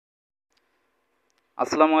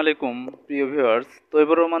আসসালামু আলাইকুম প্রিয় ভিউয়ার্স,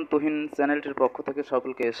 তৈবুর রহমান তুহিন চ্যানেলটির পক্ষ থেকে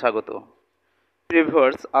সকলকে স্বাগত। প্রিয়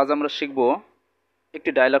ভিউয়ার্স, আজ আমরা শিখব একটি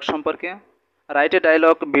ডায়লগ সম্পর্কে। Write a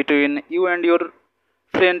dialogue between you and your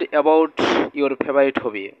friend about your favourite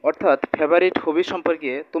hobby, অর্থাৎ ফেভারিট হবি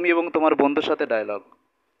সম্পর্কে তুমি এবং তোমার বন্ধুর সাথে ডায়লগ।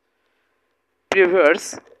 প্রিয় ভিউয়ার্স,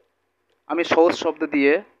 আমি সহজ শব্দ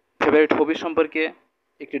দিয়ে ফেভারিট হবি সম্পর্কে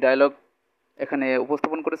একটি ডায়লগ এখানে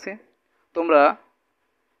উপস্থাপন করেছি। তোমরা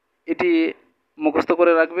এটি মুখস্থ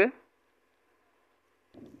করে রাখবে।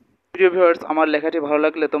 প্রিয় ভিউয়ার্স, আমার লেখাটি ভালো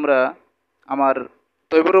লাগলে তোমরা আমার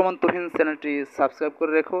তৈবুর রহমান তুহিন চ্যানেলটি সাবস্ক্রাইব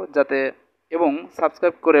করে রেখো, যাতে এবং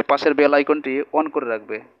সাবস্ক্রাইব করে পাশের বেল আইকনটি অন করে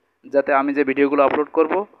রাখবে, যাতে আমি যে ভিডিওগুলো আপলোড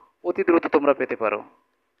করব অতি দ্রুত তোমরা পেতে পারো।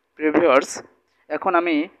 প্রিয় ভিউয়ার্স, এখন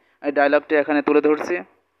আমি এই ডায়লগটি এখানে তুলে ধরছি।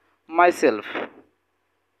 Myself.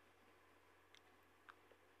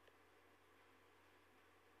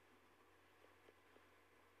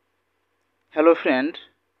 Hello friend,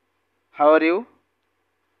 how are you?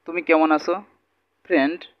 তুমি কেমন আছো?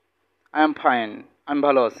 ফ্রেন্ড, আই এম ফাইন, আমি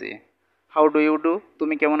ভালো আছি। How do you do?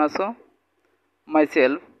 তুমি কেমন আছো?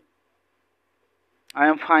 Myself, I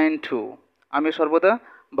am fine too, আমি সর্বদা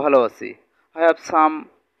ভালো আছি। I have some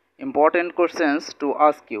important questions to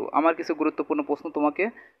ask you, আমার কিছু গুরুত্বপূর্ণ প্রশ্ন তোমাকে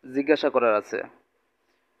জিজ্ঞাসা করার আছে।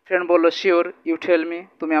 ফ্রেন্ড বলল, শিওর, ইউ টেল মি,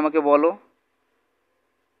 তুমি আমাকে বলো।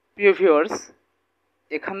 প্রিয় ভিউয়ার্স,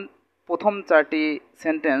 এখান প্রথম চারটি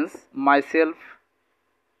sentence myself,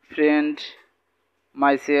 friend,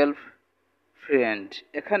 myself, friend,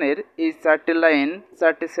 এখানের এই চারটি লাইন,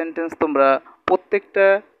 চারটি সেন্টেন্স তোমরা প্রত্যেকটা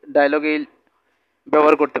ডায়লগেই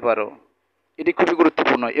ব্যবহার করতে পারো। এটি খুবই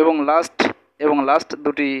গুরুত্বপূর্ণ। এবং লাস্ট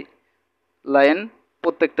দুটি লাইন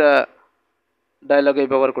প্রত্যেকটা ডায়লগে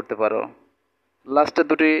ব্যবহার করতে পারো। লাস্টের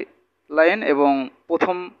দুটি লাইন এবং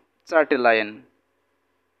প্রথম চারটি লাইন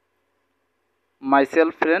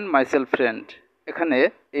মাইসেলফ ফ্রেন্ড, এখানে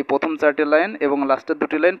এই প্রথম চারটি লাইন এবং লাস্টের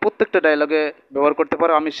দুটি লাইন প্রত্যেকটা ডায়লগে ব্যবহার করতে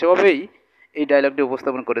পারো। আমি সেভাবেই এই ডায়লগটি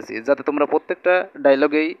উপস্থাপন করেছি, যাতে তোমরা প্রত্যেকটা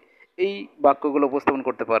ডায়লগেই এই বাক্যগুলো উপস্থাপন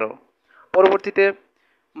করতে পারো। পরবর্তীতে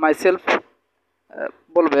মাইসেলফ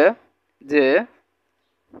বলবে যে,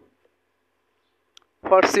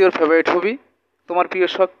 হোয়াটস ইউর ফেভারিট হবি, তোমার প্রিয়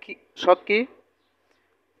শখ কি?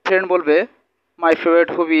 ফ্রেন্ড বলবে, my favourite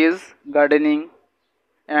hobby is gardening,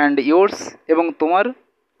 and yours, এবং তোমার?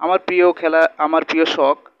 আমার প্রিয়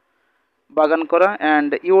শখ বাগান করা,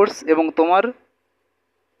 অ্যান্ড ইয়োর্স, এবং তোমার?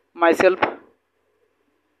 মাইসেলফ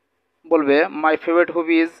বলবে, my favourite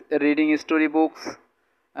hobby is reading story books,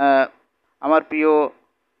 আমার প্রিয়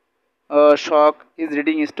শখ ইজ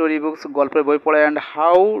রিডিং স্টোরি বুকস, গল্পের বই পড়া। And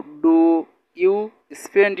how do you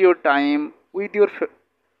spend your time with your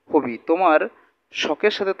hobby, তোমার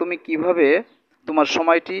শখের সাথে তুমি কিভাবে তোমার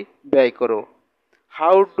সময়টি ব্যয় করো।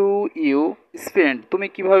 হাউ ডু ইউ স্পেন্ড, তুমি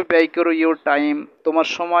কিভাবে ব্যয় করো, ইউর টাইম, তোমার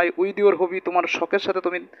সময়, উইথ ইউর হবি, তোমার শখের সাথে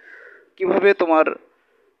তুমি কিভাবে তোমার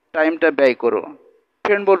টাইমটা ব্যয় করো।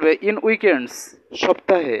 ফ্রেন্ড বলবে, ইন উইকেন্ডস,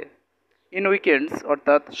 সপ্তাহে, ইন উইকেন্ডস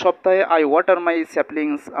অর্থাৎ সপ্তাহে, আই ওয়াটার মাই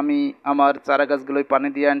স্যাপলিংস, আমি আমার চারা গাছগুলোয় পানি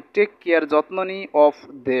দিই, অ্যান্ড টেক কেয়ার, যত্ন নিই, অফ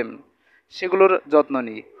দেম, সেগুলোর যত্ন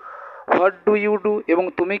নিই। হোয়াট ডু ইউ ডু, এবং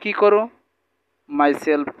তুমি কি করো?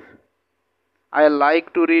 Myself, I like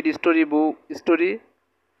to read story,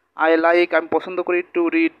 আমি পছন্দ করি, টু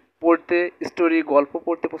রিড, পড়তে, স্টোরি, গল্প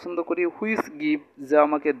পড়তে পছন্দ করি, হুইচ গিভ, যা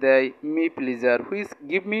আমাকে দেয়, me pleasure, which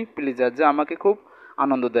give me pleasure, যা আমাকে খুব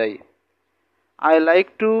আনন্দ দেয়। I like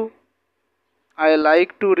to I like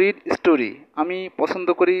to read story, আমি পছন্দ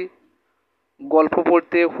করি গল্প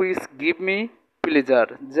পড়তে, হুইচ গিভ মি প্লেজার,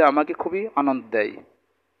 যা আমাকে খুবই আনন্দ দেয়।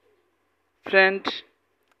 Friend,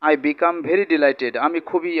 I become very delighted, আমি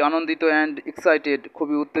খুবই আনন্দিত, অ্যান্ড এক্সাইটেড,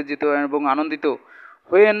 খুবই উত্তেজিত এবং আনন্দিত।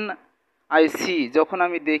 হোয়েন আই সি, যখন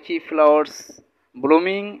আমি দেখি, flowers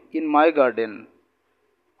blooming in my garden,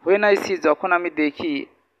 when I C, যখন আমি দেখি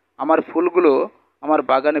আমার ফুলগুলো আমার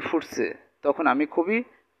বাগানে ফুটছে, তখন আমি খুবই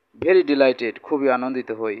ভেরি ডিলাইটেড, খুবই আনন্দিত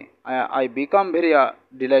হই। আই বিকাম ভেরি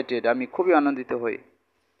ডিলাইটেড, আমি খুবই আনন্দিত হই।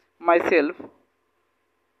 Myself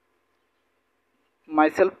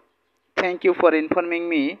myself thank you for informing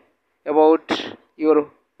me about your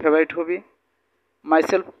favourite hobby.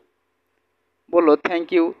 Myself বললো, থ্যাংক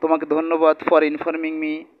ইউ, তোমাকে ধন্যবাদ, for informing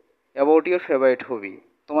me about your favourite hobby,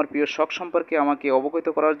 তোমার প্রিয় শখ সম্পর্কে আমাকে অবগত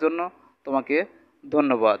করার জন্য তোমাকে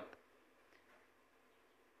ধন্যবাদ।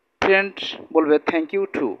 ফ্রেন্ড বলবে, থ্যাংক ইউ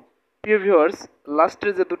টু। প্রিয় ভিউয়ার্স,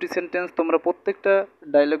 লাস্টের যে দুটি সেন্টেন্স তোমরা প্রত্যেকটা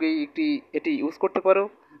ডায়লগেই এটি ইউজ করতে পারো।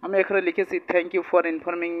 আমি এখানে লিখেছি, thank you for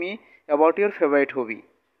informing me about your favourite hobby,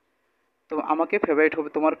 তো আমাকে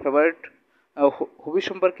তোমার ফেভারিট হবি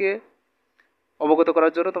সম্পর্কে অবগত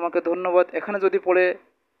করার জন্য তোমাকে ধন্যবাদ। এখানে যদি পড়ে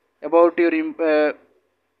about your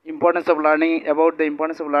importance of learning, about the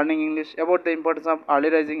importance of learning English, about the importance of early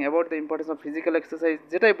rising, about the importance of physical exercise,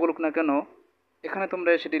 যেটাই বলুক না কেন এখানে তোমরা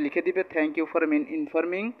সেটি লিখে দিবে। Thank you for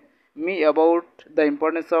informing me about the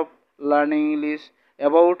importance of learning English,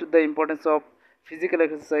 about the importance of physical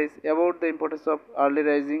exercise, about the importance of early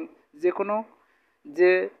rising. যে কোনো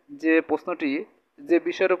যে যে প্রশ্নটি যে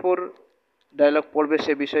বিষয়ের উপর ডায়লগ পড়বে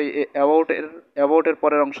সে বিষয় অ্যাবাউটের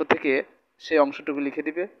পরের অংশ থেকে সেই অংশটুকু লিখে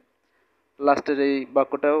দিবে। লাস্টের এই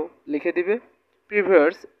বাক্যটাও লিখে দিবে।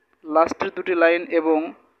 প্রিভিয়াস লাস্টের দুটি লাইন এবং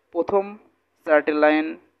প্রথম চারটি লাইন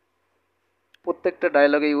প্রত্যেকটা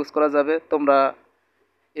ডায়লগে ইউজ করা যাবে। তোমরা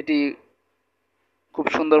এটি খুব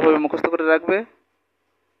সুন্দরভাবে মুখস্থ করে রাখবে।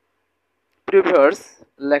 প্রিভিয়াস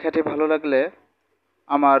লেখাটি ভালো লাগলে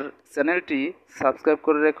আমার চ্যানেলটি সাবস্ক্রাইব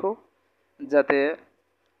করে রেখো, যাতে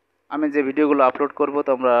আমি যে ভিডিওগুলো আপলোড করব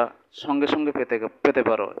তোমরা সঙ্গে সঙ্গে পেতে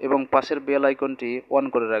পারো, এবং পাশের বেল আইকনটি অন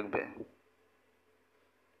করে রাখবে।